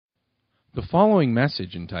The following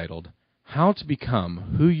message, entitled How to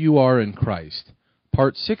Become Who You Are in Christ,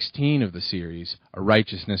 Part 16 of the series, A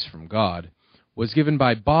Righteousness from God, was given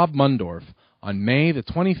by Bob Mundorf on May the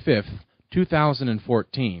 25th,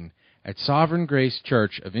 2014, at Sovereign Grace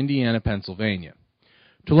Church of Indiana, Pennsylvania.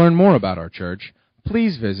 To learn more about our church,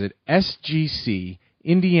 please visit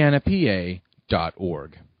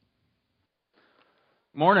sgcindianapa.org.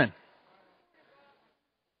 Morning.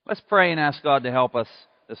 Let's pray and ask God to help us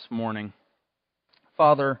this morning.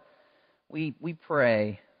 Father, we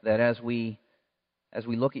pray that as we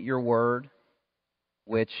look at your word,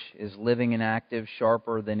 which is living and active,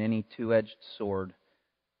 sharper than any two-edged sword,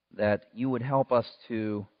 that you would help us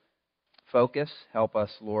to focus, help us,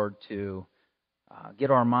 Lord, to get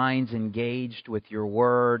our minds engaged with your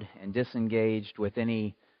word and disengaged with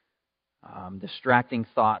any distracting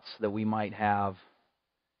thoughts that we might have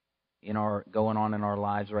going on in our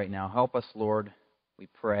lives right now. Help us, Lord, we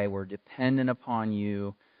pray. We're dependent upon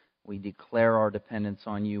you. We declare our dependence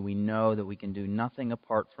on you. We know that we can do nothing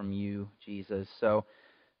apart from you, Jesus. So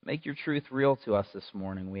make your truth real to us this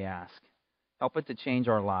morning, we ask. Help it to change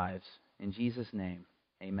our lives. In Jesus' name,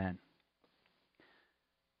 amen.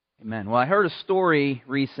 Amen. Well, I heard a story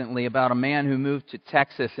recently about a man who moved to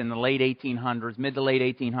Texas in the late 1800s, mid to late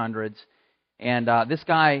 1800s. And this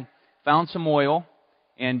guy found some oil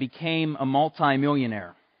and became a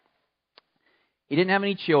multimillionaire. He didn't have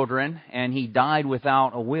any children, and he died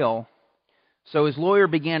without a will. So his lawyer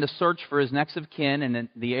began to search for his next of kin and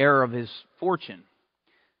the heir of his fortune.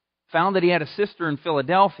 Found that he had a sister in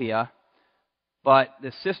Philadelphia, but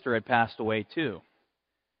the sister had passed away too.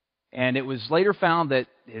 And it was later found that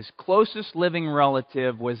his closest living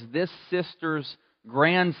relative was this sister's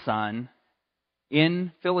grandson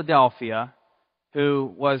in Philadelphia,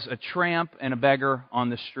 who was a tramp and a beggar on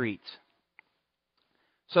the streets.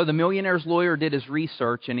 So the millionaire's lawyer did his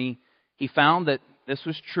research, and he found that this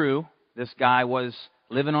was true. This guy was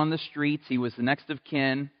living on the streets. He was the next of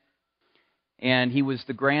kin, and he was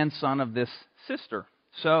the grandson of this sister.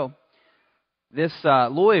 So this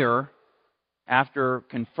lawyer, after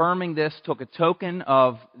confirming this, took a token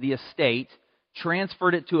of the estate,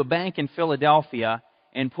 transferred it to a bank in Philadelphia,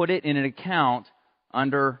 and put it in an account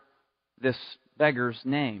under this beggar's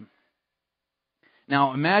name.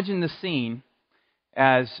 Now imagine the scene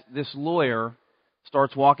as this lawyer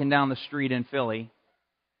starts walking down the street in Philly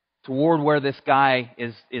toward where this guy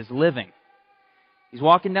is living. He's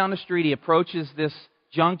walking down the street, he approaches this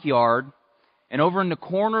junkyard, and over in the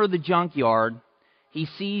corner of the junkyard, he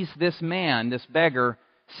sees this man, this beggar,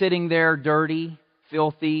 sitting there dirty,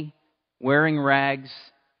 filthy, wearing rags,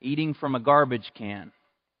 eating from a garbage can.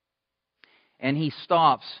 And he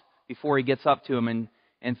stops before he gets up to him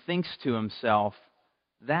and thinks to himself,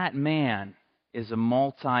 that man is a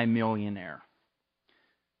multi-millionaire.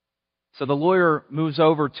 So the lawyer moves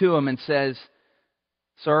over to him and says,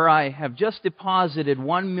 "Sir, I have just deposited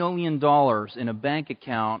 $1 million in a bank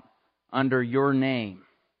account under your name.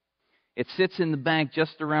 It sits in the bank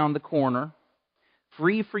just around the corner,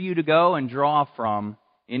 free for you to go and draw from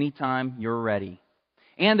anytime you're ready.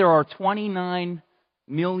 And there are $29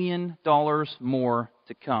 million more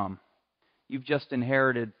to come. You've just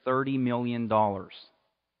inherited $30 million.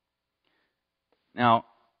 Now,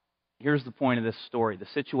 here's the point of this story. The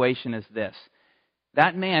situation is this.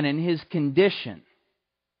 That man in his condition,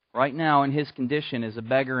 right now in his condition, is a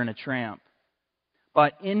beggar and a tramp.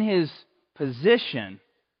 But in his position,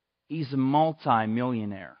 he's a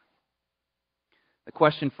multi-millionaire. The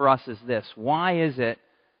question for us is this. Why is it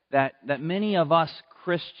that many of us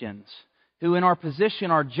Christians, who in our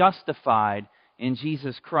position are justified in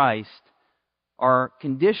Jesus Christ, are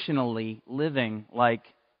conditionally living like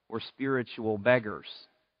we're spiritual beggars?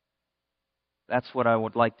 That's what I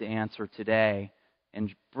would like to answer today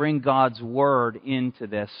and bring God's Word into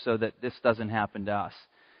this so that this doesn't happen to us.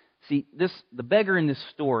 See, the beggar in this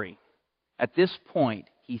story, at this point,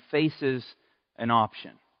 he faces an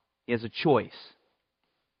option. He has a choice.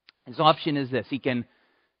 His option is this. He can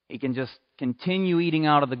just continue eating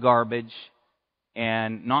out of the garbage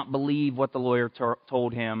and not believe what the lawyer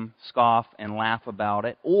told him, scoff and laugh about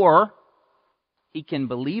it. Or he can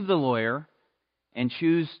believe the lawyer and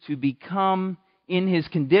choose to become, in his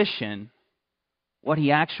condition, what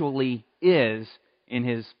he actually is in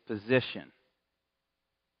his position.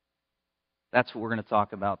 That's what we're going to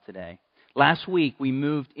talk about today. Last week, we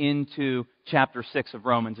moved into chapter 6 of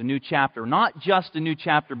Romans, a new chapter. Not just a new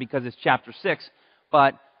chapter because it's chapter 6,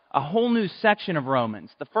 but a whole new section of Romans.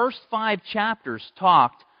 The first 5 chapters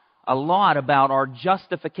talked a lot about our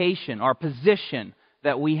justification, our position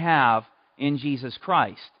that we have in Jesus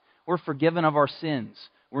Christ. We're forgiven of our sins.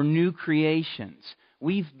 We're new creations.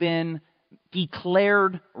 We've been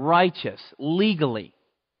declared righteous legally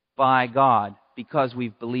by God because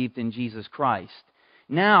we've believed in Jesus Christ.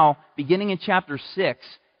 Now, beginning in chapter 6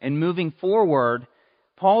 and moving forward,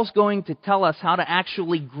 Paul's going to tell us how to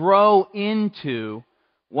actually grow into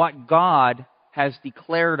what God has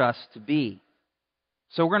declared us to be.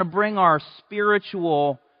 So we're going to bring our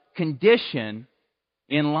spiritual condition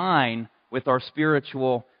in line with our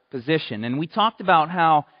spiritual position. And we talked about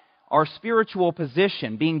how our spiritual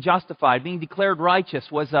position, being justified, being declared righteous,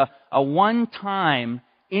 was a one-time,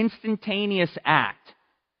 instantaneous act.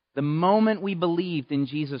 The moment we believed in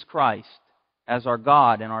Jesus Christ as our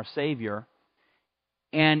God and our Savior.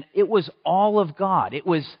 And it was all of God. It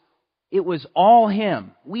was all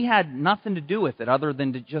Him. We had nothing to do with it other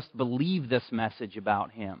than to just believe this message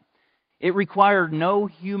about Him. It required no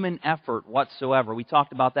human effort whatsoever. We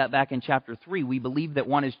talked about that back in chapter 3. We believe that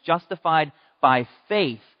one is justified by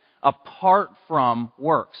faith apart from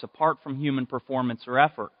works, apart from human performance or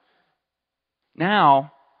effort.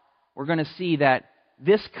 Now, we're going to see that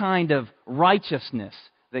this kind of righteousness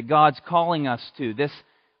that God's calling us to, this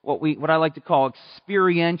what I like to call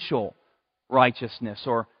experiential righteousness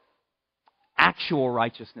or actual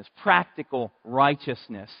righteousness, practical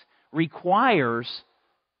righteousness, requires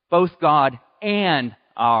both God and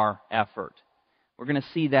our effort. We're going to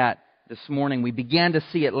see that this morning. We began to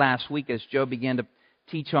see it last week as Joe began to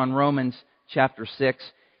teach on Romans chapter 6.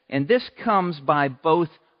 And this comes by both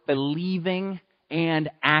believing and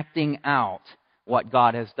acting out what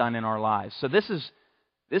God has done in our lives. So this is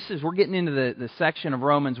we're getting into the section of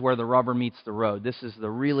Romans where the rubber meets the road. This is the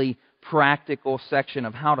really practical section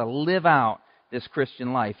of how to live out this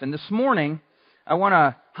Christian life. And this morning, I want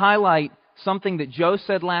to highlight something that Joe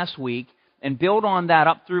said last week and build on that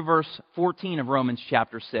up through verse 14 of Romans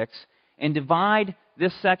chapter 6 and divide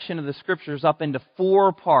this section of the Scriptures up into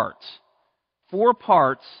 4 parts. 4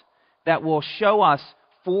 parts that will show us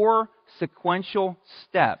 4 sequential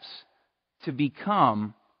steps to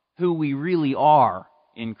become who we really are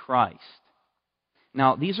in Christ.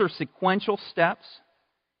 Now, these are sequential steps,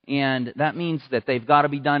 and that means that they've got to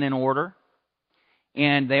be done in order.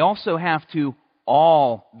 And they also have to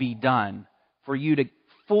all be done for you to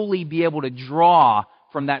fully be able to draw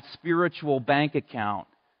from that spiritual bank account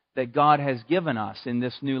that God has given us in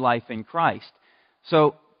this new life in Christ.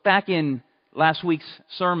 So back in last week's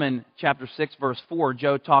sermon, chapter 6, verse 4,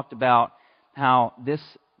 Joe talked about how this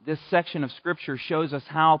section of Scripture shows us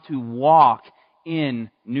how to walk in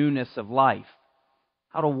newness of life.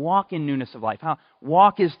 How to walk in newness of life.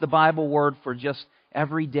 Walk is the Bible word for just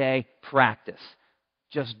everyday practice.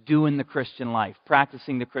 Just doing the Christian life,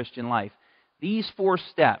 practicing the Christian life. These 4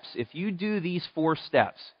 steps, if you do these 4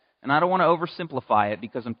 steps, and I don't want to oversimplify it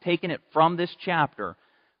because I'm taking it from this chapter,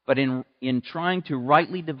 but in trying to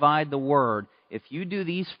rightly divide the Word, if you do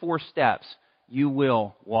these 4 steps, you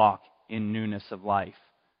will walk in newness of life.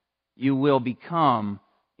 You will become,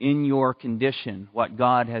 in your condition, what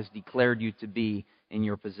God has declared you to be in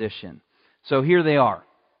your position. So here they are.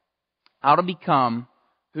 How to become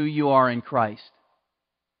who you are in Christ.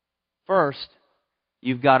 First,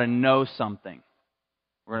 you've got to know something.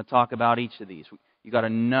 We're going to talk about each of these. You've got to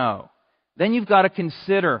know. Then you've got to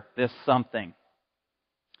consider this something.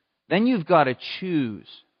 Then you've got to choose.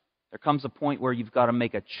 There comes a point where you've got to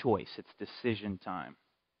make a choice. It's decision time.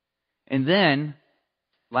 And then,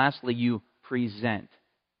 lastly, you present.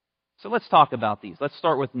 So let's talk about these. Let's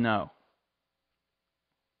start with know.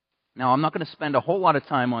 Now, I'm not going to spend a whole lot of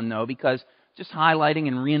time on know because just highlighting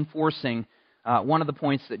and reinforcing one of the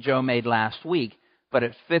points that Joe made last week, but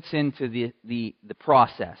it fits into the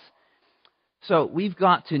process. So we've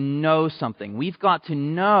got to know something. We've got to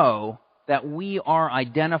know that we are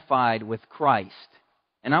identified with Christ.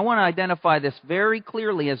 And I want to identify this very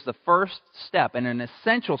clearly as the first step and an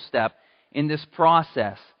essential step in this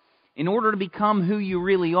process. In order to become who you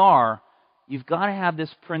really are, you've got to have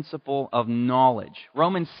this principle of knowledge.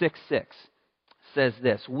 Romans 6:6 says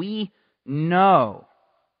this, We know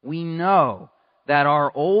that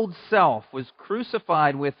our old self was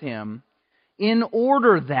crucified with Him in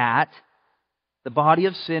order that the body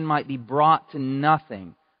of sin might be brought to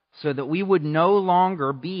nothing, so that we would no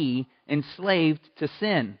longer be enslaved to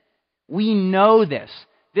sin. We know this.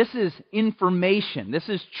 This is information. This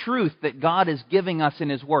is truth that God is giving us in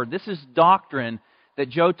His Word. This is doctrine that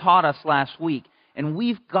Joe taught us last week. And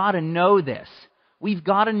we've got to know this. We've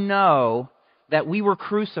got to know that we were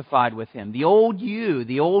crucified with Him. The old you,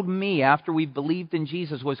 the old me, after we believed in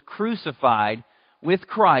Jesus, was crucified with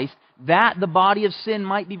Christ, that the body of sin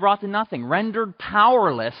might be brought to nothing, rendered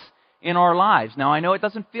powerless in our lives. Now, I know it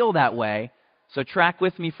doesn't feel that way, so track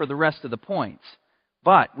with me for the rest of the points.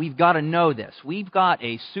 But we've got to know this. We've got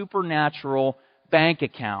a supernatural bank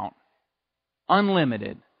account,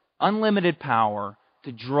 unlimited power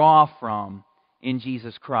to draw from in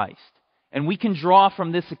Jesus Christ. And we can draw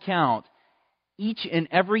from this account each and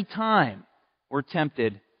every time we're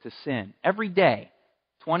tempted to sin. Every day,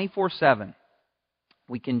 24/7,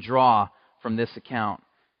 we can draw from this account.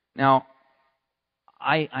 Now,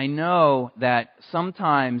 I know that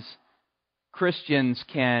sometimes Christians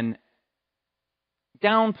can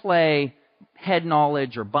downplay head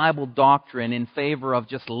knowledge or Bible doctrine in favor of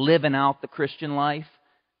just living out the Christian life.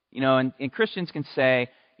 And Christians can say,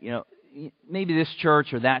 maybe this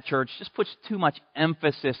church or that church just puts too much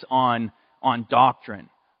emphasis on doctrine,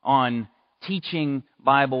 on teaching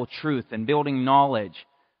Bible truth and building knowledge.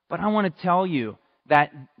 But I want to tell you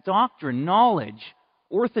that doctrine, knowledge,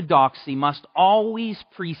 orthodoxy must always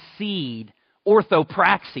precede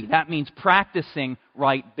orthopraxy. That means practicing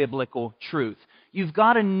right biblical truth. You've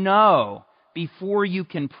got to know before you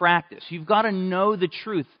can practice. You've got to know the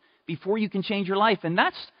truth before you can change your life. And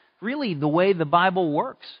that's really the way the Bible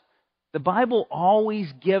works. The Bible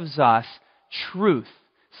always gives us truth.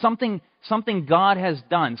 Something God has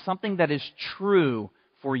done, something that is true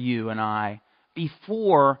for you and I,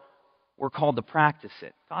 before we're called to practice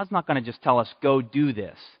it. God's not going to just tell us, go do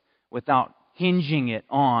this, without hinging it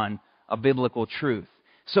on a biblical truth.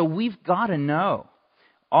 So we've got to know.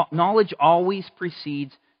 Knowledge always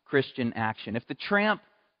precedes Christian action. If the tramp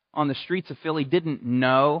on the streets of Philly didn't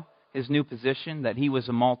know his new position, that he was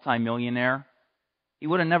a multimillionaire, he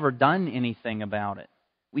would have never done anything about it.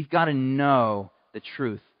 We've got to know the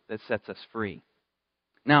truth that sets us free.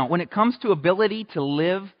 Now, when it comes to ability to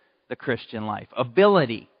live the Christian life,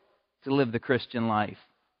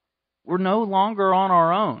 we're no longer on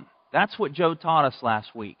our own. That's what Joe taught us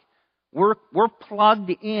last week. We're plugged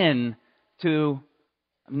in to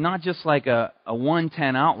not just like a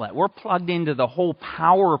 110 outlet. We're plugged into the whole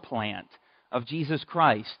power plant of Jesus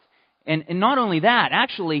Christ. And not only that,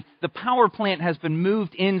 actually, the power plant has been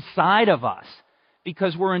moved inside of us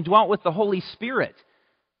because we're indwelt with the Holy Spirit.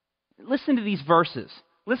 Listen to these verses.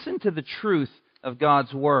 Listen to the truth of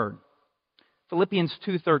God's Word. Philippians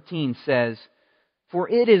 2:13 says, "For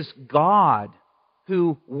it is God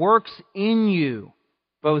who works in you,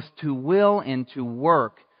 both to will and to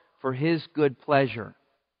work for His good pleasure."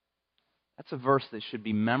 That's a verse that should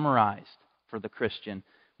be memorized for the Christian.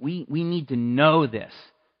 We need to know this.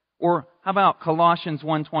 Or how about Colossians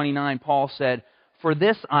 1:29? Paul said, "For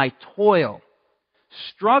this I toil,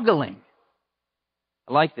 struggling."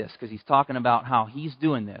 I like this because he's talking about how he's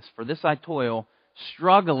doing this. "For this I toil,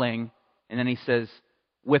 struggling," and then he says,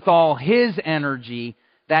 "with all His energy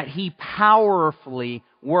that He powerfully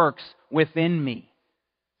works within me."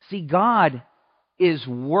 See, God is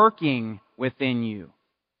working within you.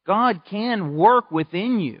 God can work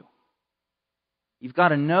within you. You've got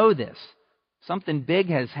to know this. Something big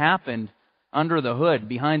has happened under the hood,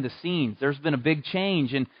 behind the scenes. There's been a big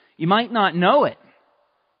change, and you might not know it.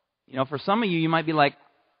 For some of you, you might be like,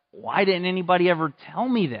 why didn't anybody ever tell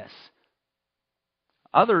me this?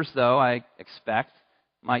 Others, though, I expect,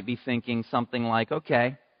 might be thinking something like,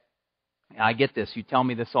 okay, I get this. You tell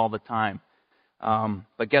me this all the time.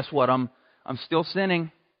 But guess what? I'm still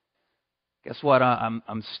sinning. Guess what?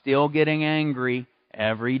 I'm still getting angry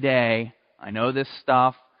every day. I know this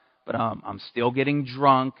stuff, but I'm still getting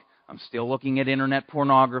drunk. I'm still looking at internet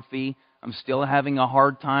pornography. I'm still having a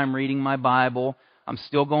hard time reading my Bible. I'm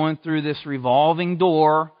still going through this revolving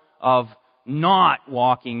door of not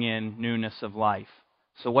walking in newness of life.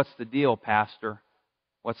 So what's the deal, Pastor?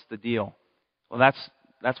 What's the deal? Well,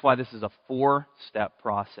 that's why this is a 4-step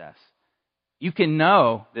process. You can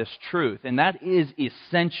know this truth, and that is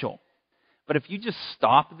essential. But if you just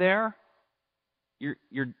stop there,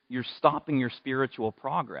 you're stopping your spiritual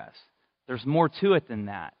progress. There's more to it than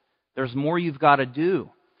that. There's more you've got to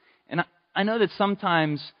do. And I know that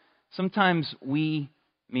sometimes we,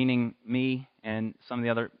 meaning me and some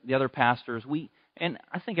of the other pastors, and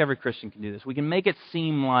I think every Christian can do this, we can make it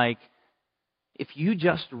seem like if you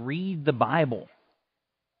just read the Bible,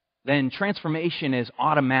 then transformation is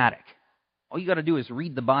automatic. All you got to do is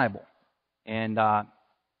read the Bible. And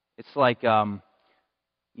it's like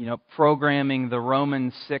programming the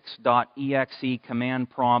Romans 6.exe command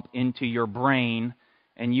prompt into your brain,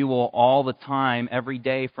 and you will all the time, every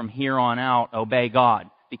day from here on out, obey God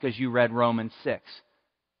because you read Romans 6.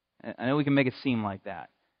 I know we can make it seem like that.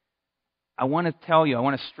 I want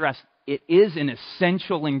to stress, it is an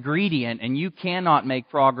essential ingredient, and you cannot make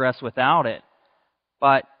progress without it.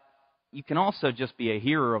 But you can also just be a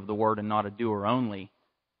hearer of the Word and not a doer only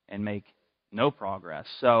and make no progress.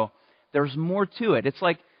 So there's more to it. It's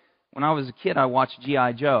like When I was a kid, I watched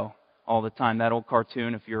G.I. Joe all the time, that old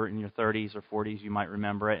cartoon. If you're in your 30s or 40s, you might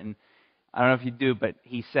remember it. And I don't know if you do, but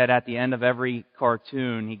he said at the end of every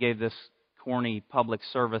cartoon, he gave this corny public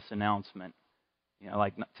service announcement,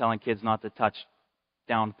 like telling kids not to touch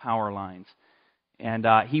down power lines. And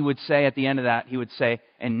he would say at the end of that, he would say,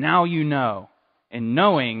 "And now you know, and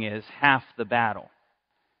knowing is half the battle."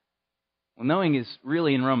 Well, knowing is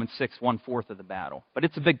really in Romans 6, 1/4 of the battle, but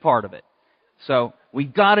it's a big part of it. So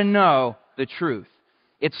we've got to know the truth.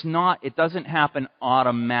 It doesn't happen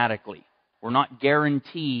automatically. We're not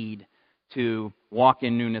guaranteed to walk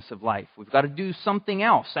in newness of life. We've got to do something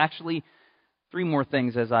else. Actually, 3 more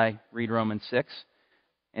things as I read Romans 6.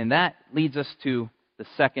 And that leads us to the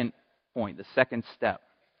second point, the second step.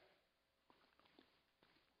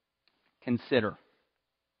 Consider.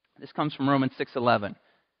 This comes from Romans 6:11.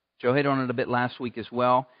 Joe hit on it a bit last week as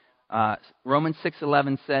well. Romans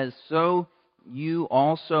 6:11 says, "So you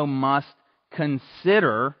also must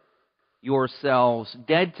consider yourselves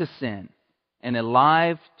dead to sin and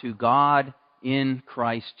alive to God in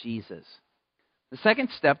Christ Jesus." The second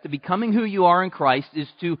step to becoming who you are in Christ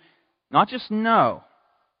is to not just know,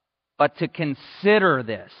 but to consider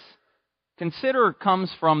this. Consider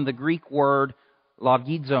comes from the Greek word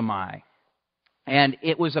logizomai, and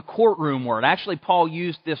it was a courtroom word. Actually, Paul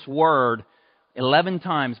used this word 11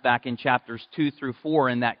 times back in chapters 2 through 4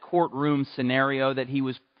 in that courtroom scenario that he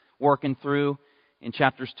was working through in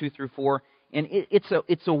chapters 2 through 4. And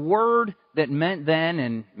it's a word that meant then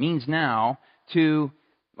and means now to,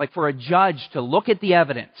 like for a judge to look at the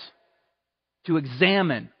evidence, to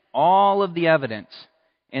examine all of the evidence,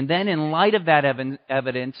 and then in light of that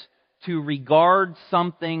evidence, to regard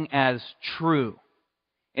something as true.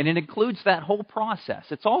 And it includes that whole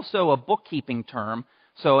process. It's also a bookkeeping term,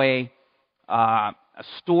 so a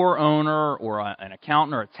store owner or an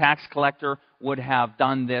accountant or a tax collector would have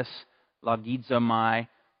done this logizomai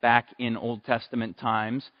back in Old Testament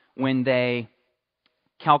times when they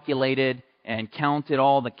calculated and counted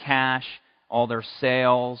all the cash, all their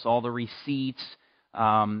sales, all the receipts,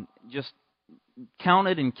 just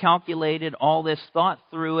counted and calculated all this, thought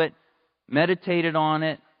through it, meditated on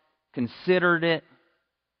it, considered it,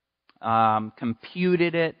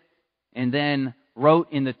 computed it, and then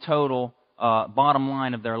wrote in the total bottom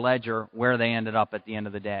line of their ledger where they ended up at the end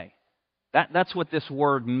of the day. That's what this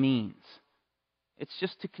word means. It's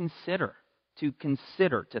just to consider,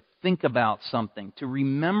 to think about something, to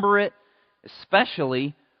remember it,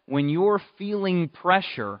 especially when you're feeling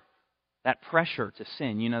pressure, that pressure to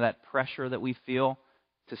sin. You know that pressure that we feel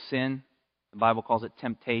to sin? The Bible calls it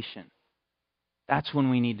temptation. That's when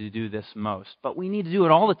we need to do this most. But we need to do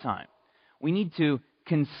it all the time. We need to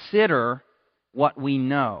consider what we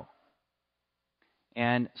know.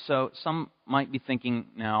 And so some might be thinking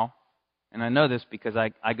now, and I know this because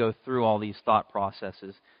I go through all these thought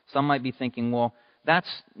processes, some might be thinking, well, that's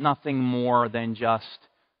nothing more than just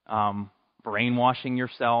brainwashing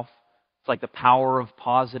yourself. It's like the power of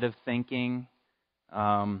positive thinking.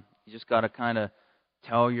 You just got to kind of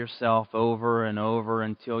tell yourself over and over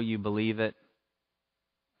until you believe it.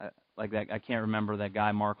 Like that, I can't remember that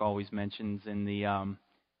guy Mark always mentions in the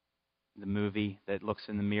movie that looks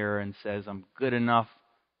in the mirror and says, "I'm good enough."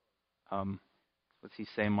 What's he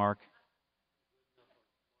say, Mark?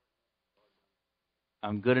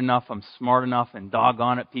 "I'm good enough, I'm smart enough, and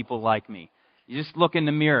doggone it, people like me." You just look in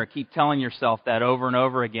the mirror, keep telling yourself that over and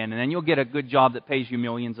over again, and then you'll get a good job that pays you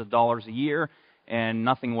millions of dollars a year, and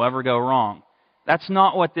nothing will ever go wrong. That's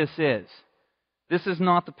not what this is. This is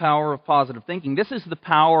not the power of positive thinking. This is the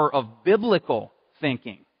power of biblical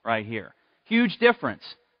thinking right here. Huge difference.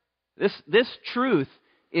 This truth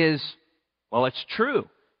is, well, it's true.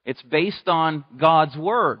 It's based on God's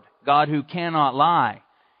Word, God who cannot lie.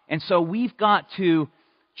 And so we've got to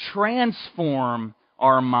transform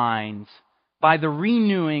our minds by the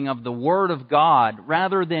renewing of the Word of God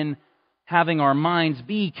rather than having our minds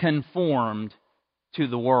be conformed to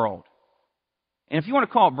the world. And if you want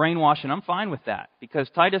to call it brainwashing, I'm fine with that, because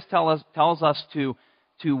Titus tells us to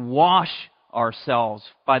wash ourselves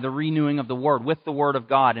by the renewing of the Word with the Word of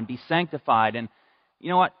God and be sanctified. And you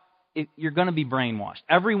know what? You're going to be brainwashed.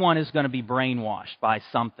 Everyone is going to be brainwashed by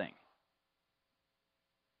something.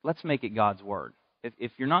 Let's make it God's Word.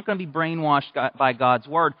 If you're not going to be brainwashed by God's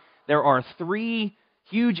Word, there are 3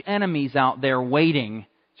 huge enemies out there waiting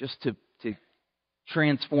just to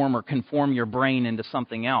transform or conform your brain into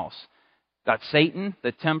something else. We've got Satan,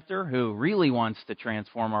 the tempter, who really wants to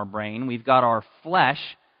transform our brain. We've got our flesh,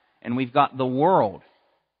 and we've got the world,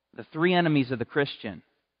 the 3 enemies of the Christian.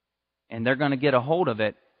 And they're going to get a hold of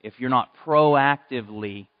it if you're not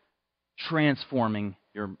proactively transforming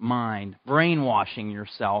your mind, brainwashing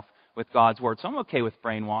yourself with God's Word. So I'm okay with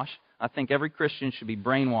brainwash. I think every Christian should be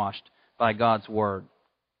brainwashed by God's Word.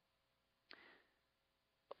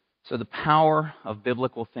 So the power of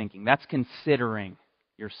biblical thinking, that's considering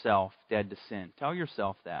yourself dead to sin. Tell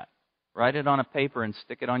yourself that. Write it on a paper and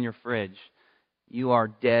stick it on your fridge. You are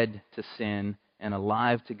dead to sin and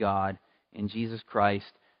alive to God in Jesus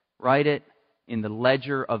Christ. Write it in the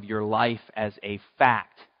ledger of your life as a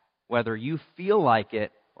fact, whether you feel like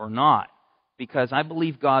it or not, because I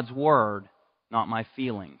believe God's Word, not my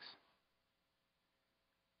feelings.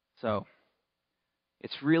 So,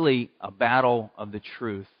 it's really a battle of the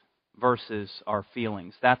truth versus our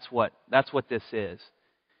feelings. That's what this is.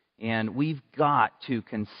 And we've got to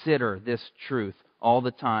consider this truth all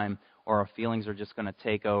the time, or our feelings are just going to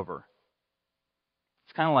take over.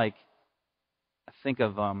 It's kind of like, I think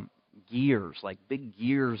of gears, like big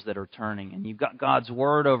gears that are turning. And you've got God's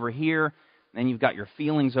Word over here, then you've got your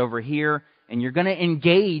feelings over here, and you're going to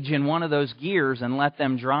engage in one of those gears and let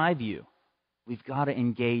them drive you. We've got to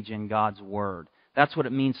engage in God's Word. That's what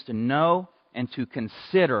it means to know and to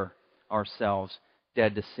consider ourselves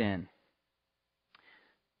dead to sin.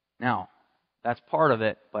 Now, that's part of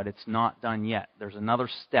it, but it's not done yet. There's another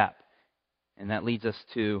step, and that leads us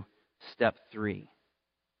to step 3.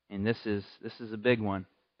 And this is a big one.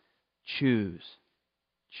 Choose.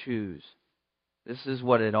 Choose. This is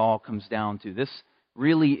what it all comes down to. This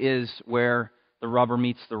really is where the rubber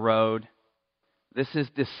meets the road. This is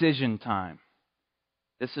decision time.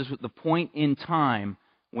 This is the point in time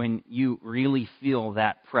when you really feel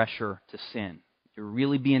that pressure to sin. You're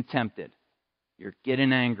really being tempted. You're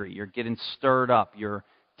getting angry. You're getting stirred up. You're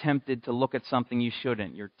tempted to look at something you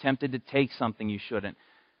shouldn't. You're tempted to take something you shouldn't.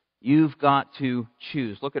 You've got to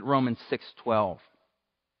choose. Look at Romans 6:12.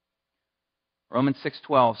 Romans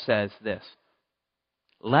 6:12 says this: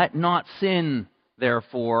 "Let not sin,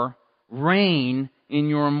 therefore, reign in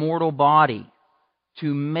your mortal body,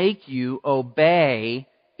 to make you obey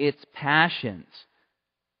its passions."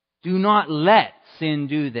 Do not let sin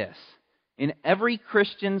do this. In every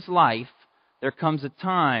Christian's life, there comes a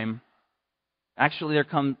time, actually there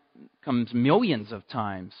comes millions of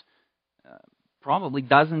times, probably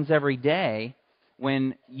dozens every day,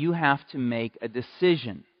 when you have to make a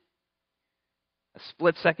decision. A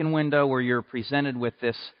split-second window where you're presented with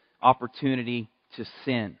this opportunity to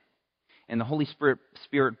sin. And the Holy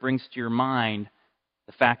Spirit brings to your mind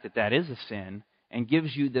the fact that that is a sin and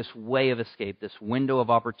gives you this way of escape, this window of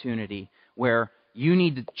opportunity where you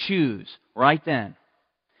need to choose right then.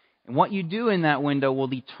 And what you do in that window will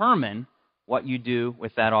determine what you do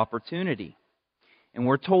with that opportunity. And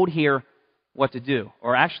we're told here what to do.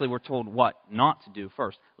 Or actually, we're told what not to do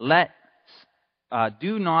first.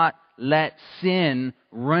 Do not let sin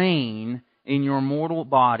reign in your mortal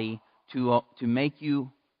body to make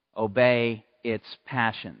you obey its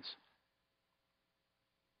passions.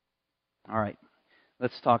 All right,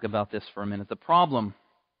 let's talk about this for a minute. The problem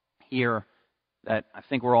here that I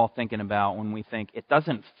think we're all thinking about when we think it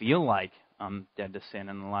doesn't feel like I'm dead to sin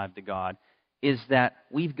and alive to God is that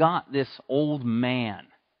we've got this old man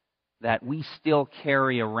that we still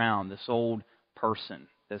carry around, this old person.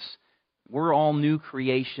 We're all new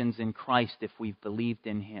creations in Christ if we've believed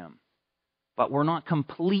in Him. But we're not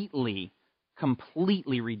completely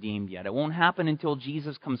redeemed yet. It won't happen until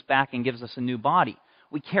Jesus comes back and gives us a new body.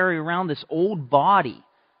 We carry around this old body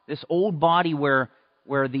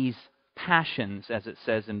where these passions, as it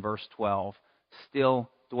says in verse 12, still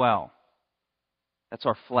dwell. That's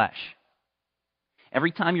our flesh.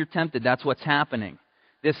 Every time you're tempted, that's what's happening.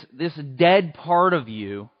 This dead part of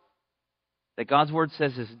you that God's Word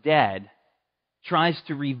says is dead tries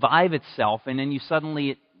to revive itself, and then you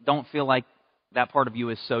suddenly don't feel like that part of you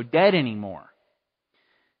is so dead anymore.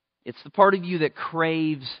 It's the part of you that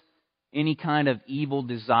craves any kind of evil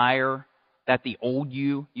desire that the old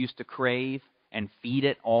you used to crave and feed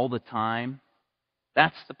it all the time.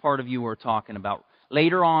 That's the part of you we're talking about.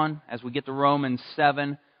 Later on, as we get to Romans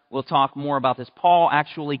 7, we'll talk more about this. Paul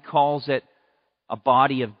actually calls it a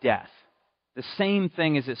body of death. The same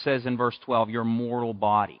thing as it says in verse 12, your mortal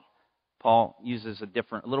body. Paul uses a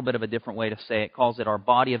little bit of a different way to say it. Calls it our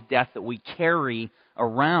body of death that we carry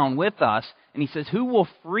around with us. And he says, who will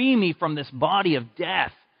free me from this body of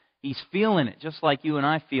death? He's feeling it just like you and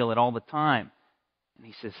I feel it all the time. And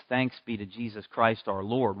he says, thanks be to Jesus Christ our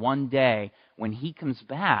Lord. One day, when He comes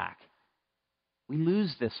back, we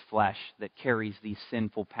lose this flesh that carries these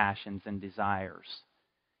sinful passions and desires.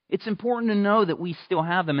 It's important to know that we still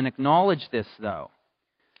have them and acknowledge this, though.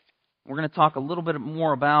 We're going to talk a little bit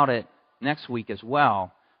more about it next week as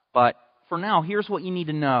well. But for now, here's what you need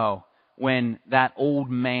to know. when that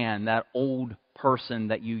old man, that old person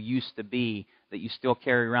that you used to be, that you still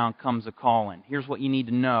carry around, comes a-calling. Here's what you need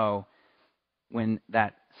to know when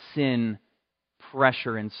that sin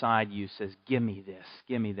pressure inside you says, give me this,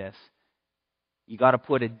 give me this. You got to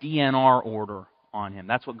put a DNR order on him.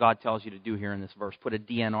 That's what God tells you to do here in this verse. Put a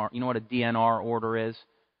DNR. You know what a DNR order is?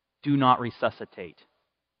 Do not resuscitate.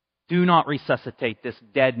 Do not resuscitate this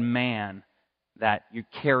dead man that you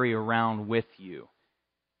carry around with you.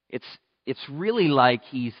 It's really like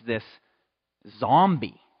he's this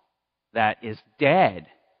zombie that is dead.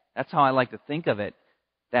 That's how I like to think of it.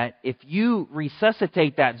 That if you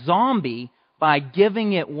resuscitate that zombie by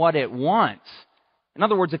giving it what it wants, in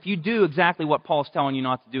other words, if you do exactly what Paul's telling you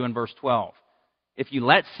not to do in verse 12, if you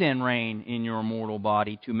let sin reign in your mortal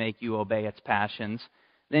body to make you obey its passions,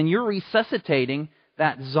 then you're resuscitating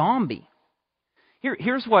that zombie.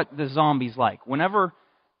 Here's what the zombie's like. Whenever,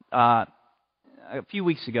 a few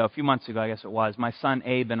months ago, I guess it was, my son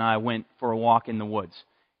Abe and I went for a walk in the woods.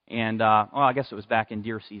 And, I guess it was back in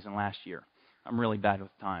deer season last year. I'm really bad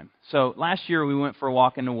with time. So last year we went for a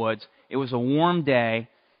walk in the woods. It was a warm day,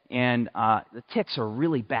 and the ticks are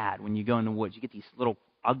really bad when you go in the woods. You get these little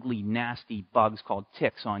ugly, nasty bugs called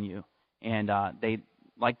ticks on you. And they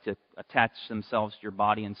like to attach themselves to your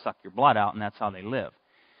body and suck your blood out, and that's how they live.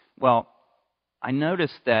 Well, I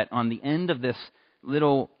noticed that on the end of this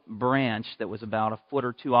little branch that was about a foot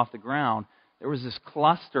or two off the ground, there was this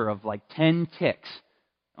cluster of like 10 ticks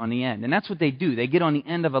on the end. And that's what they do. They get on the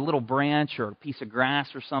end of a little branch or a piece of grass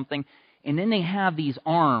or something, and then they have these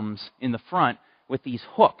arms in the front with these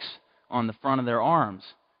hooks on the front of their arms.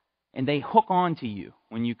 And they hook onto you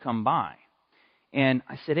when you come by. And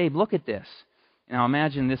I said, Abe, look at this. Now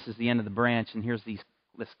imagine this is the end of the branch, and here's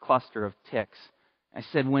this cluster of ticks. I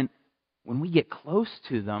said, when we get close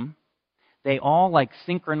to them, they all, like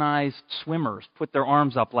synchronized swimmers, put their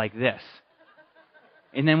arms up like this.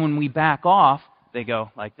 And then when we back off, they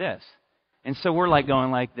go like this. And so we're like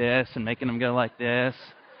going like this and making them go like this.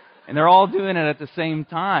 And they're all doing it at the same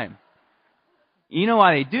time. You know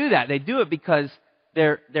why they do that? They do it because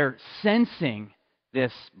they're sensing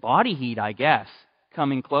this body heat, I guess,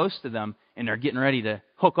 coming close to them, and they're getting ready to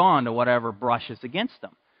hook on to whatever brushes against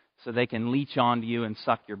them so they can leech onto you and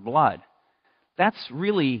suck your blood. That's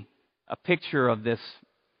really a picture of this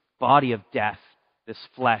body of death, this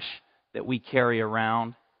flesh that we carry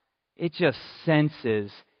around. It just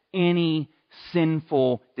senses any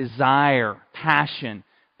sinful desire, passion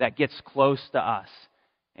that gets close to us.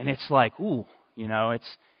 And it's like, ooh,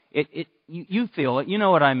 you feel it. You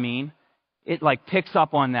know what I mean? It like picks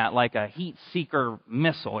up on that like a heat seeker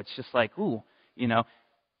missile. It's just like, ooh, you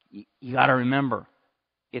got to remember,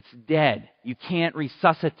 it's dead. You can't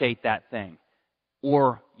resuscitate that thing.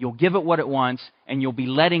 Or you'll give it what it wants, and you'll be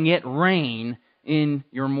letting it reign in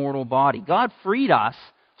your mortal body. God freed us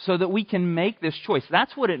so that we can make this choice.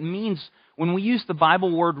 That's what it means when we use the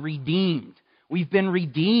Bible word redeemed. We've been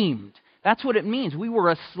redeemed. That's what it means. We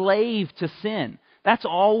were a slave to sin. That's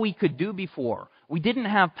all we could do before. We didn't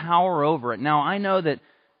have power over it. Now, I know that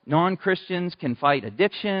non-Christians can fight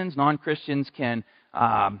addictions. Non-Christians can,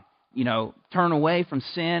 turn away from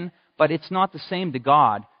sin. But it's not the same to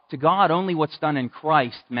God. To God, only what's done in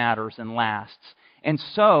Christ matters and lasts. And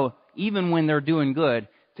so, even when they're doing good,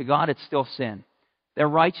 to God it's still sin. Their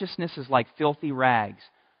righteousness is like filthy rags.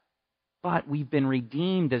 But we've been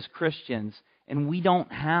redeemed as Christians, and we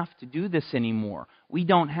don't have to do this anymore. We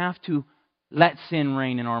don't have to let sin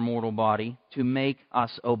reign in our mortal body to make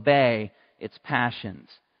us obey its passions.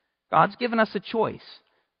 God's given us a choice.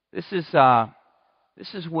 This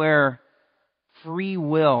is where free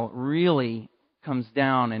will really comes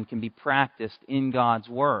down and can be practiced in God's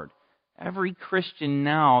Word. Every Christian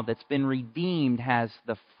now that's been redeemed has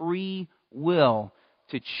the free will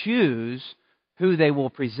to choose who they will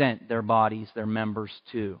present their bodies, their members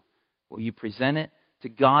to. Will you present it to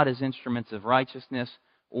God as instruments of righteousness,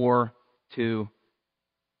 or to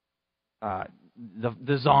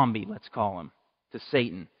the zombie, let's call him, to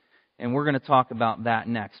Satan? And we're going to talk about that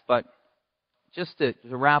next. But just to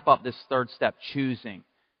wrap up this third step, choosing.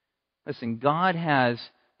 Listen, God has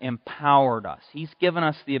empowered us. He's given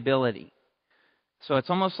us the ability. So it's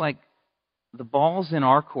almost like the ball's in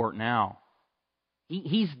our court now.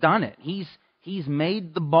 He's done it. He's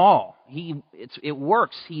made the ball. It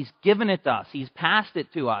works. He's given it to us. He's passed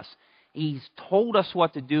it to us. He's told us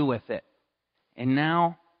what to do with it. And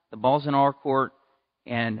now the ball's in our court,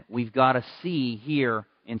 and we've got to see here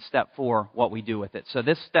in step 4 what we do with it. So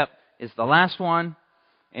this step is the last one,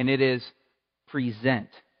 and it is present.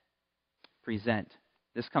 Present.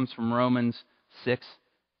 This comes from Romans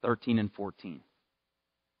 6:13 and 14.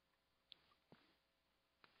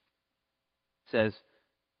 says,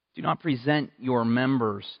 do not present your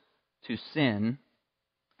members to sin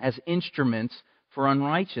as instruments for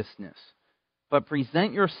unrighteousness, but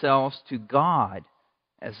present yourselves to God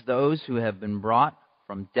as those who have been brought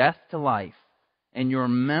from death to life, and your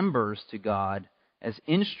members to God as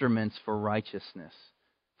instruments for righteousness.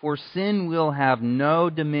 For sin will have no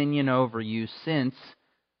dominion over you, since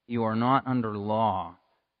you are not under law,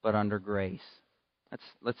 but under grace.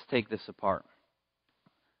 Let's take this apart.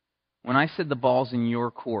 When I said the ball's in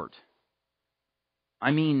your court,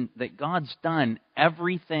 I mean that God's done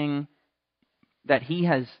everything that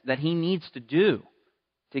He needs to do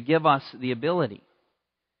to give us the ability.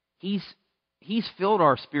 He's filled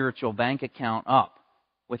our spiritual bank account up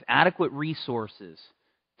with adequate resources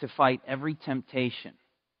to fight every temptation.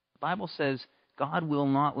 The Bible says God will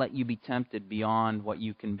not let you be tempted beyond what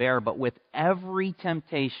you can bear, but with every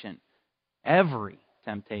temptation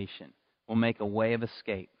will make a way of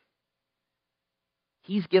escape.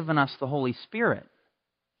 He's given us the Holy Spirit.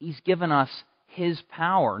 He's given us His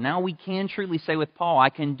power. Now we can truly say with Paul, I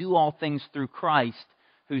can do all things through Christ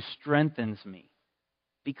who strengthens me.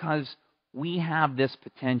 Because we have this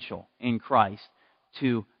potential in Christ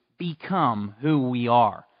to become who we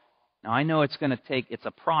are. Now I know it's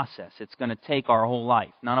a process. It's going to take our whole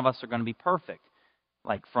life. None of us are going to be perfect,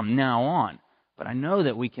 like from now on. But I know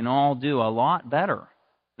that we can all do a lot better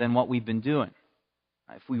than what we've been doing.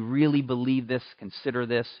 If we really believe this, consider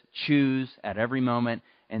this, choose at every moment,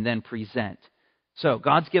 and then present. So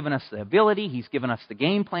God's given us the ability. He's given us the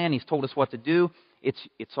game plan. He's told us what to do.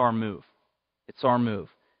 It's our move. It's our move.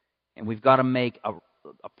 And we've got to make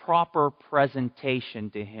a proper presentation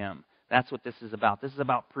to Him. That's what this is about. This is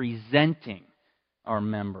about presenting our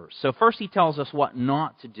members. So first He tells us what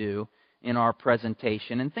not to do in our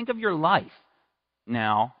presentation. And think of your life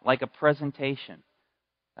now like a presentation.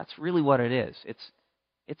 That's really what it is.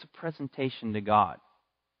 It's a presentation to God.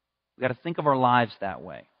 We've got to think of our lives that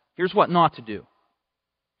way. Here's what not to do.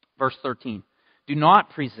 Verse 13. Do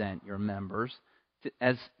not present your members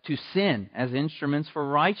to sin as instruments for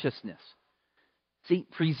righteousness. See,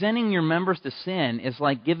 presenting your members to sin is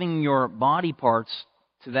like giving your body parts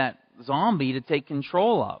to that zombie to take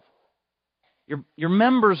control of. Your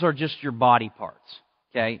members are just your body parts.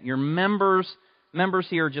 Okay? Your members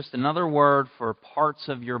here are just another word for parts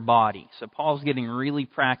of your body. So Paul's getting really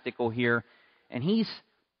practical here, and he's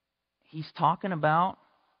talking about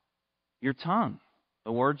your tongue,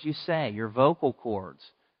 the words you say, your vocal cords.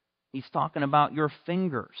 He's talking about your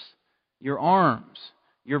fingers, your arms,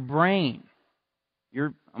 your brain,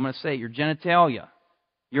 your genitalia,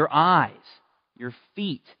 your eyes, your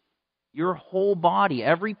feet, your whole body.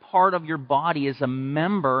 Every part of your body is a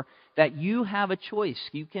member that you have a choice.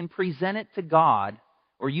 You can present it to God,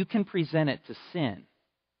 or you can present it to sin.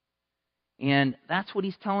 And that's what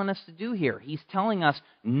he's telling us to do here. He's telling us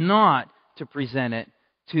not to present it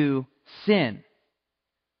to sin.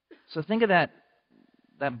 So think of that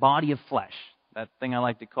body of flesh, that thing I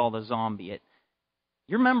like to call the zombie.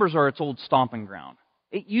 Your members are its old stomping ground.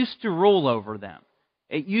 It used to rule over them.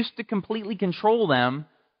 It used to completely control them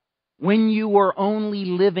when you were only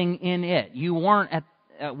living in it. You weren't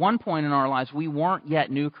at one point in our lives, we weren't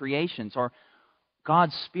yet new creations.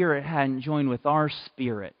 God's Spirit hadn't joined with our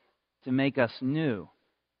spirit to make us new.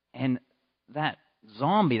 And that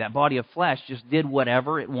zombie, that body of flesh, just did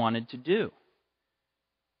whatever it wanted to do.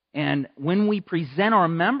 And when we present our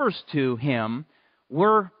members to Him,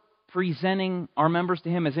 we're presenting our members to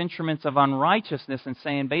Him as instruments of unrighteousness and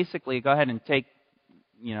saying, basically, go ahead and take,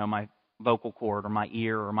 my vocal cord or my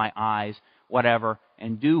ear or my eyes, whatever,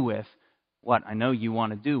 and do with what I know you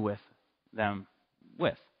want to do with them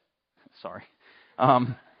with. Sorry.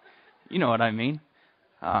 You know what I mean.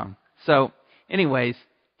 So, anyways,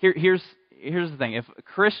 here's the thing. If a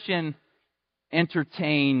Christian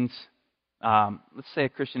entertains, let's say a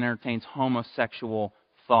Christian entertains homosexual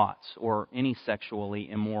thoughts or any sexually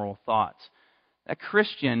immoral thoughts, that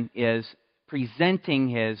Christian is presenting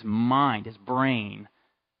his mind, his brain,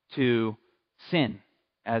 to sin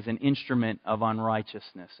as an instrument of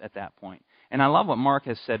unrighteousness at that point. And I love what Mark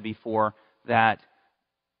has said before, that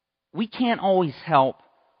we can't always help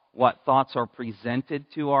what thoughts are presented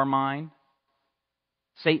to our mind.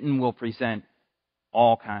 Satan will present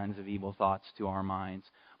all kinds of evil thoughts to our minds.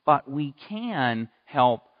 But we can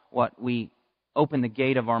help what we open the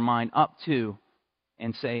gate of our mind up to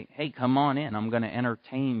and say, hey, come on in, I'm going to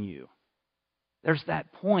entertain you. There's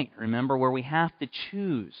that point, remember, where we have to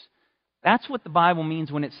choose. That's what the Bible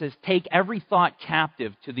means when it says, take every thought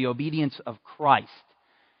captive to the obedience of Christ.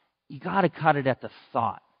 You got to cut it at the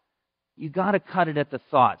thought. You got to cut it at the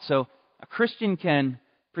thought. So a Christian can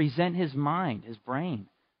present his mind, his brain,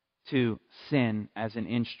 to sin as an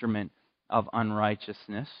instrument of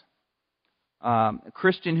unrighteousness. A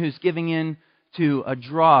Christian who's giving in to a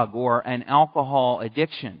drug or an alcohol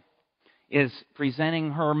addiction is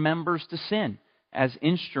presenting her members to sin as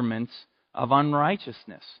instruments of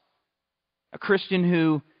unrighteousness. A Christian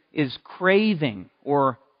who is craving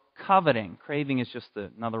or coveting, craving is just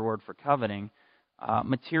another word for coveting,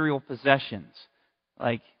 material possessions.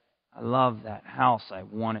 Like, I love that house, I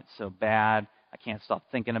want it so bad, I can't stop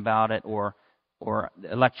thinking about it, or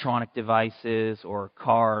electronic devices, or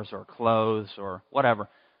cars, or clothes, or whatever,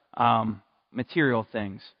 material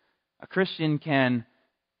things. A Christian can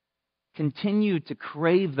continue to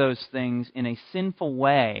crave those things in a sinful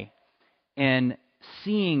way, and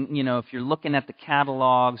seeing, if you're looking at the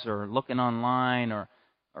catalogs or looking online or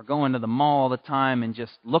going to the mall all the time and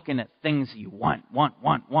just looking at things you want,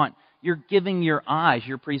 you're giving your eyes,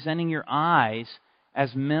 you're presenting your eyes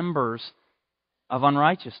as members of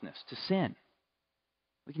unrighteousness, to sin.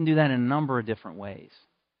 We can do that in a number of different ways.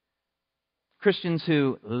 Christians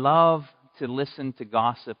who love to listen to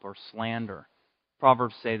gossip or slander.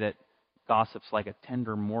 Proverbs say that gossip's like a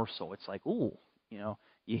tender morsel. It's like, ooh,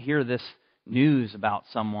 you hear this news about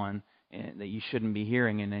someone that you shouldn't be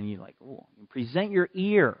hearing, and then you're like, ooh. You present your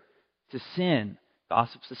ear to sin.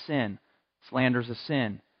 Gossip's a sin. Slander's a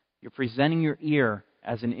sin. You're presenting your ear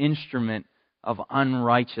as an instrument of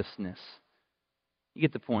unrighteousness. You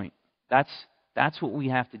get the point. That's what we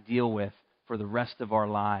have to deal with for the rest of our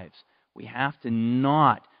lives. We have to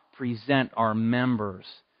not present our members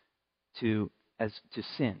to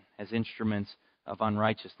sin as instruments of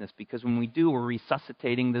unrighteousness, because when we do, we're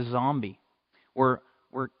resuscitating the zombie. We're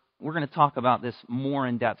going to talk about this more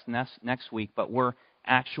in depth next week, but we're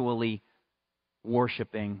actually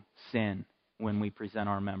worshiping sin when we present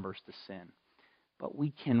our members to sin. But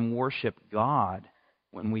we can worship God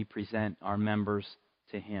when we present our members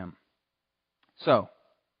to Him. So,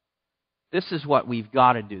 this is what we've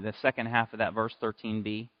got to do. The second half of that verse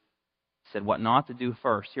 13b said what not to do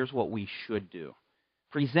first. Here's what we should do.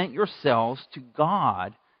 Present yourselves to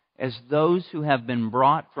God as those who have been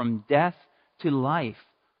brought from death to life,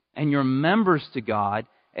 and your members to God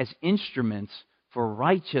as instruments for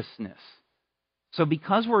righteousness. So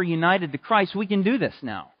because we're united to Christ, we can do this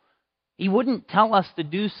now. He wouldn't tell us to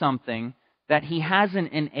do something that He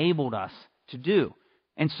hasn't enabled us to do.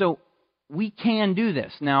 And so we can do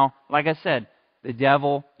this. Now, like I said, the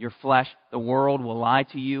devil, your flesh, the world will lie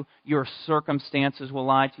to you. Your circumstances will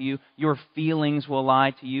lie to you. Your feelings will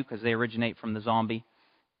lie to you because they originate from the zombie.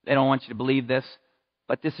 They don't want you to believe this,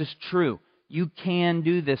 but this is true. You can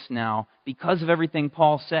do this now because of everything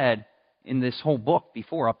Paul said in this whole book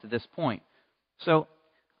before up to this point. So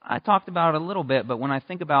I talked about it a little bit, but when I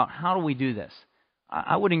think about how do we do this,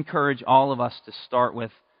 I would encourage all of us to start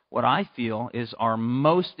with what I feel is our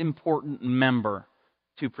most important member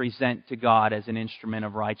to present to God as an instrument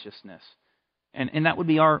of righteousness. And that would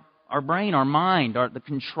be our brain, our mind, the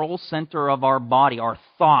control center of our body, our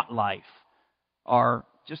thought life, our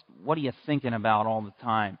just what are you thinking about all the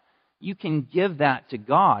time. You can give that to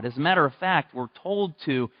God. As a matter of fact, we're told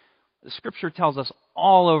to, the Scripture tells us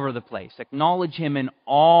all over the place, acknowledge Him in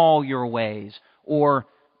all your ways. Or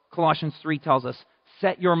Colossians 3 tells us,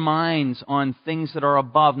 set your minds on things that are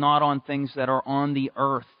above, not on things that are on the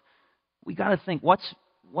earth. We got to think, what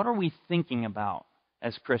are we thinking about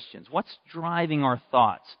as Christians? What's driving our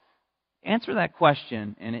thoughts? Answer that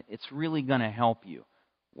question, and it's really going to help you.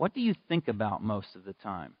 What do you think about most of the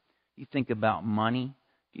time? You think about money?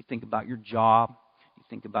 You think about your job? You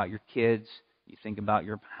think about your kids? You think about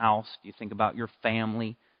your house? You think about your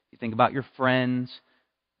family? You think about your friends?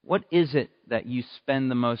 What is it that you spend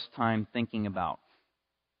the most time thinking about?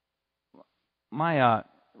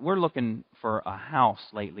 We're looking for a house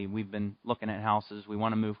lately. We've been looking at houses. We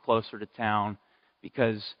want to move closer to town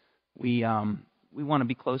because we want to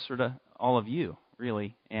be closer to all of you,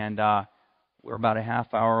 really. And we're about a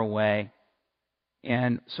half hour away.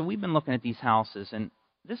 And so we've been looking at these houses, and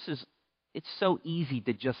it's so easy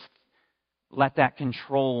to just let that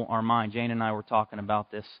control our mind. Jane and I were talking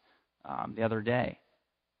about this the other day.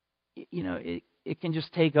 It can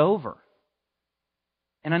just take over.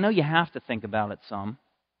 And I know you have to think about it some,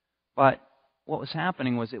 but what was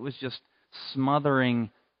happening was it was just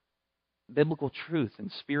smothering biblical truth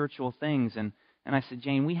and spiritual things. And I said,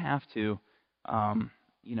 Jane, we have to,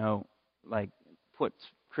 put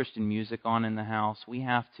Christian music on in the house. We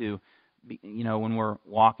have to, when we're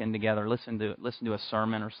walking together, listen to a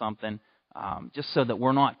sermon or something, just so that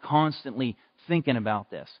we're not constantly thinking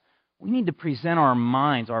about this. We need to present our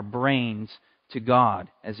minds, our brains, to God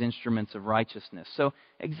as instruments of righteousness. So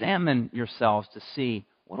examine yourselves to see,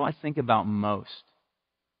 what do I think about most?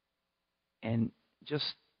 and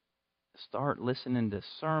just start listening to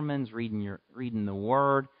sermons, reading the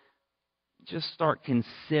Word. Just start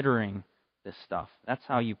considering this stuff. That's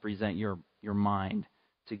how you present your mind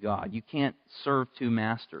to God. You can't serve two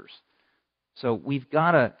masters. So we've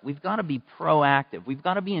got to be proactive. We've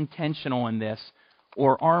got to be intentional in this,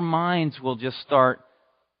 or our minds will just start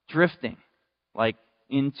drifting, like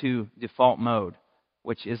into default mode,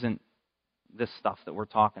 which isn't this stuff that we're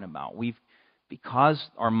talking about. Because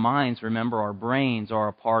our minds, remember, our brains are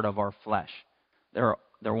a part of our flesh. They're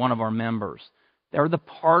one of our members. They're the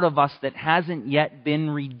part of us that hasn't yet been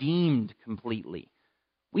redeemed completely.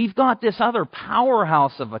 We've got this other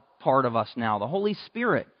powerhouse of a part of us now, the Holy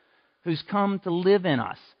Spirit, who's come to live in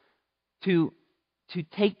us, to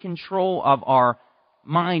take control of our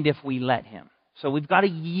mind if we let Him. So we've got to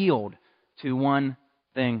yield to one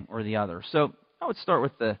thing or the other. So I would start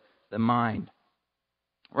with the mind.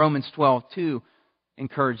 Romans 12:2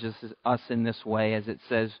 encourages us in this way, as it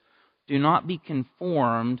says, "Do not be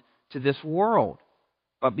conformed to this world,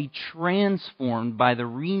 but be transformed by the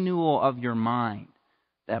renewal of your mind,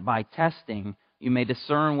 that by testing you may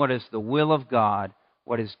discern what is the will of God,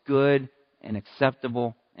 what is good and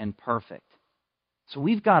acceptable and perfect." So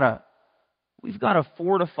we've got to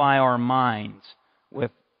fortify our minds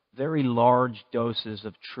with very large doses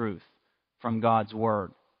of truth from God's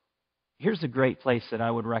Word. Here's a great place that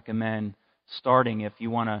I would recommend starting if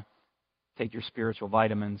you want to take your spiritual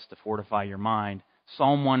vitamins to fortify your mind.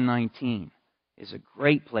 Psalm 119 is a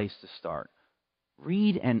great place to start.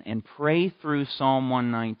 Read and pray through Psalm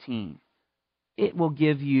 119. It will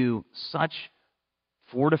give you such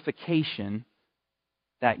fortification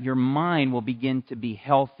that your mind will begin to be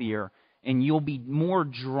healthier and you'll be more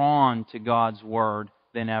drawn to God's Word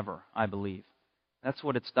than ever, I believe. That's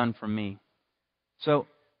what it's done for me. So,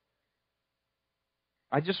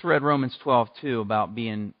 I just read Romans 12:2 about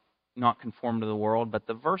being not conformed to the world, but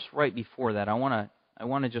the verse right before that, I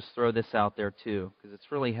want to just throw this out there too, because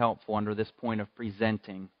it's really helpful under this point of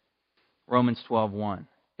presenting. Romans 12:1.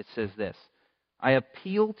 It says this, "I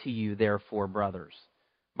appeal to you, therefore, brothers,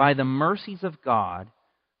 by the mercies of God,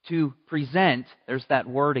 to present," there's that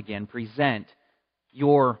word again, present,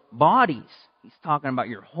 "your bodies," he's talking about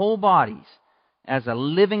your whole bodies, "as a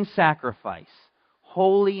living sacrifice,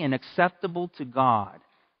 holy and acceptable to God,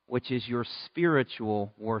 which is your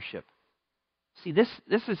spiritual worship." See, this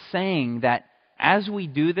is saying that as we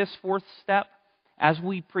do this fourth step, as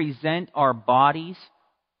we present our bodies,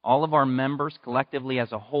 all of our members collectively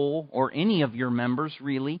as a whole, or any of your members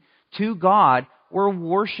really, to God, we're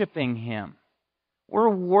worshiping Him. We're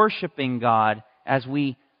worshiping God as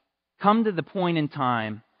we come to the point in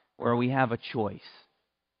time where we have a choice.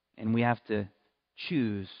 And we have to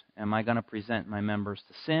choose, am I going to present my members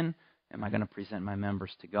to sin? Am I going to present my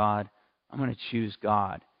members to God? I'm going to choose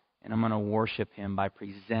God. And I'm going to worship Him by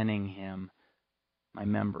presenting Him my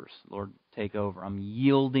members. Lord, take over. I'm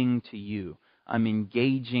yielding to you. I'm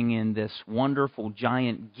engaging in this wonderful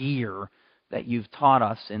giant gear that you've taught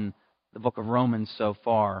us in the book of Romans so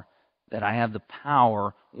far, that I have the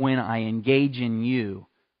power when I engage in you.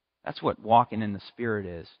 That's what walking in the Spirit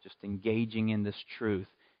is, just engaging in this truth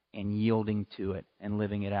and yielding to it and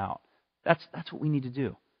living it out. That's what we need to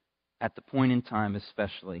do at the point in time,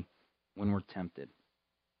 especially when we're tempted.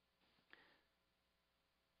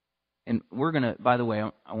 And we're going to, by the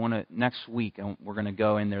way, next week, we're going to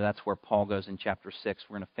go in there. That's where Paul goes in chapter 6.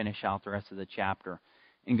 We're going to finish out the rest of the chapter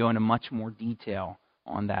and go into much more detail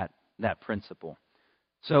on that principle.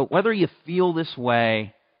 So whether you feel this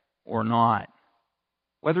way or not,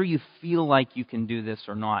 whether you feel like you can do this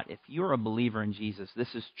or not, if you're a believer in Jesus,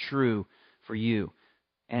 this is true for you.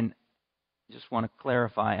 And I just want to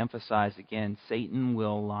clarify, emphasize again, Satan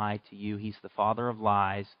will lie to you. He's the father of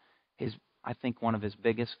lies. I think one of his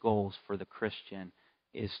biggest goals for the Christian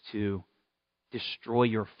is to destroy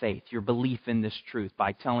your faith, your belief in this truth,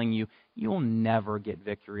 by telling you, you'll never get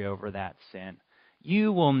victory over that sin.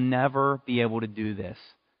 You will never be able to do this.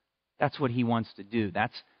 That's what he wants to do.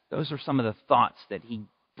 Those are some of the thoughts that he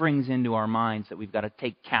brings into our minds that we've got to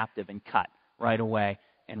take captive and cut right away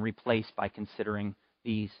and replace by considering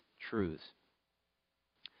these truths.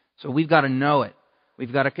 So we've got to know it.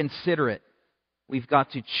 We've got to consider it. We've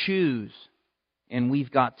got to choose. And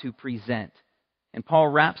we've got to present. And Paul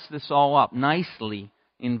wraps this all up nicely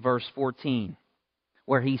in verse 14,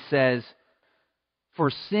 where he says, "For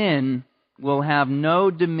sin will have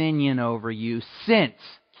no dominion over you since,"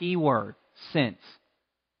 key word, since.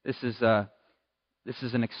 This is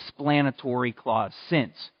an explanatory clause,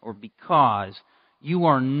 since, or because, "you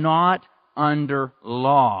are not under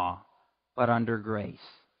law, but under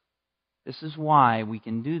grace." This is why we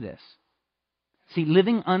can do this. See,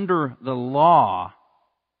 living under the law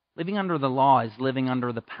is living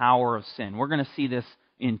under the power of sin. We're going to see this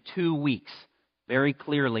in 2 weeks very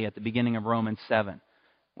clearly at the beginning of Romans 7.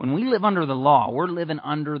 When we live under the law, we're living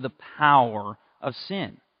under the power of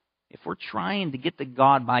sin. If we're trying to get to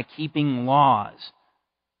God by keeping laws,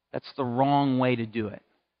 that's the wrong way to do it.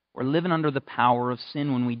 We're living under the power of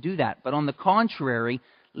sin when we do that. But on the contrary,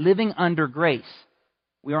 living under grace,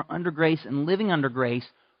 we are under grace, and living under grace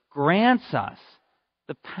grants us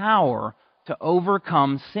the power to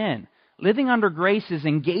overcome sin. Living under grace is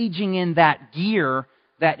engaging in that gear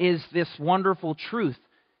that is this wonderful truth.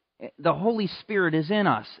 The Holy Spirit is in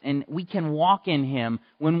us, and we can walk in Him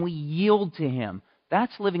when we yield to Him.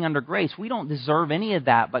 That's living under grace. We don't deserve any of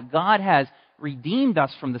that, but God has redeemed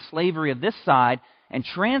us from the slavery of this side and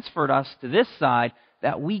transferred us to this side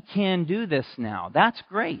that we can do this now. That's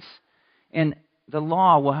grace. And the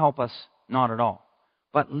law will help us not at all.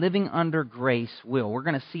 But living under grace will. We're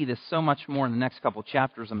going to see this so much more in the next couple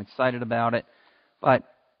chapters. I'm excited about it. But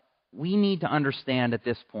we need to understand at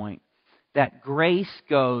this point that grace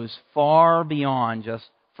goes far beyond just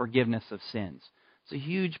forgiveness of sins. It's a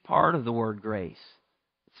huge part of the word grace.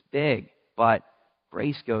 It's big, but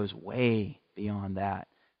grace goes way beyond that.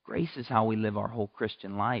 Grace is how we live our whole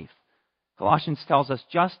Christian life. Colossians tells us,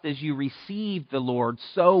 just as you received the Lord,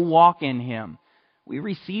 so walk in Him. We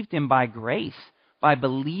received Him by grace, by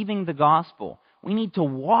believing the gospel. We need to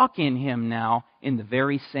walk in Him now in the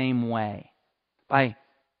very same way. By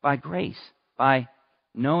grace, by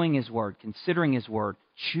knowing His Word, considering His Word,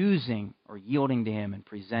 choosing or yielding to Him and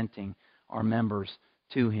presenting our members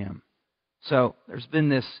to Him. So there's been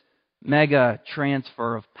this mega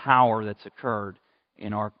transfer of power that's occurred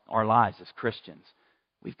in our lives as Christians.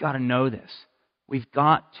 We've got to know this. We've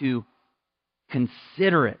got to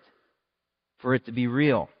consider it for it to be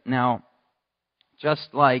real. Now, just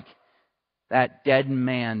like that dead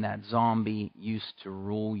man, that zombie used to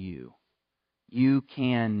rule you, you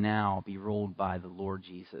can now be ruled by the Lord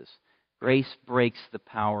Jesus. Grace breaks the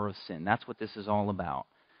power of sin. That's what this is all about.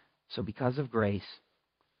 So because of grace,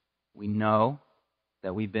 we know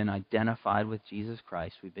that we've been identified with Jesus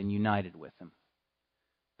Christ. We've been united with Him.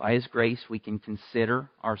 By His grace, we can consider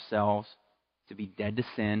ourselves to be dead to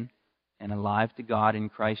sin and alive to God in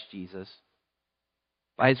Christ Jesus.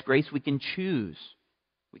 By His grace, we can choose.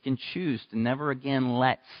 We can choose to never again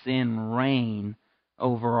let sin reign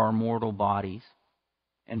over our mortal bodies.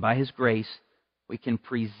 And by His grace, we can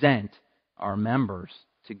present our members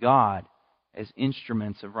to God as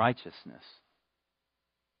instruments of righteousness.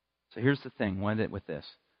 So here's the thing with this.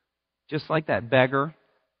 Just like that beggar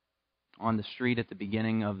on the street at the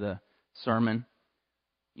beginning of the sermon,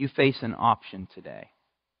 you face an option today.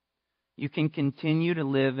 You can continue to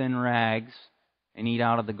live in rags and eat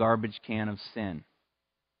out of the garbage can of sin.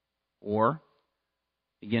 Or,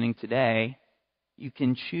 beginning today, you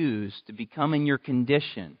can choose to become in your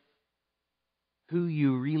condition who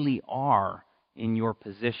you really are in your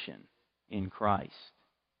position in Christ.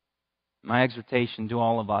 My exhortation to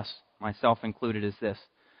all of us, myself included, is this.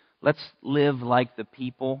 Let's live like the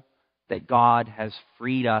people that God has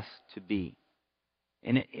freed us to be.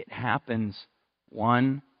 And it happens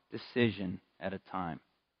one decision at a time.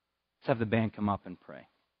 Let's have the band come up and pray.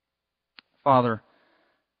 Father,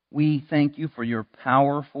 we thank You for Your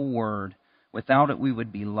powerful Word. Without it, we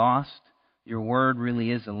would be lost. Your Word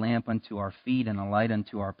really is a lamp unto our feet and a light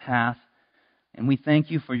unto our path. And we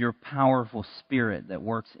thank You for Your powerful Spirit that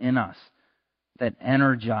works in us, that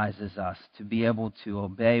energizes us to be able to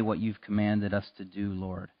obey what You've commanded us to do,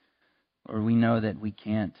 Lord. Or we know that we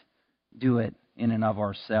can't do it in and of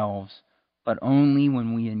ourselves, but only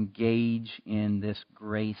when we engage in this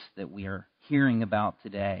grace that we are hearing about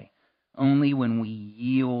today. Only when we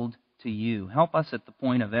yield to You. Help us at the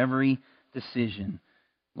point of every decision,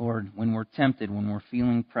 Lord, when we're tempted, when we're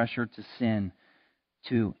feeling pressure to sin,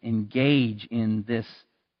 to engage in this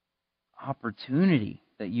opportunity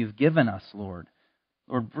that You've given us, Lord.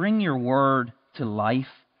 Lord, bring Your Word to life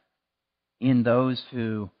in those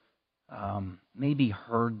who maybe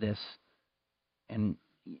heard this a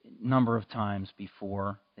number of times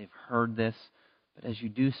before. They've heard this, but as You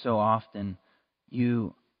do so often,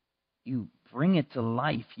 You bring it to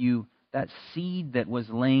life. That seed that was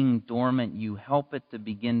laying dormant, You help it to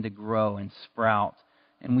begin to grow and sprout.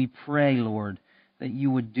 And we pray, Lord, that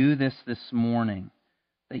You would do this morning,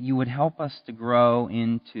 that You would help us to grow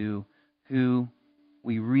into who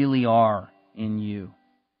we really are in You.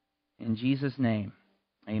 In Jesus' name,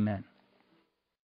 amen.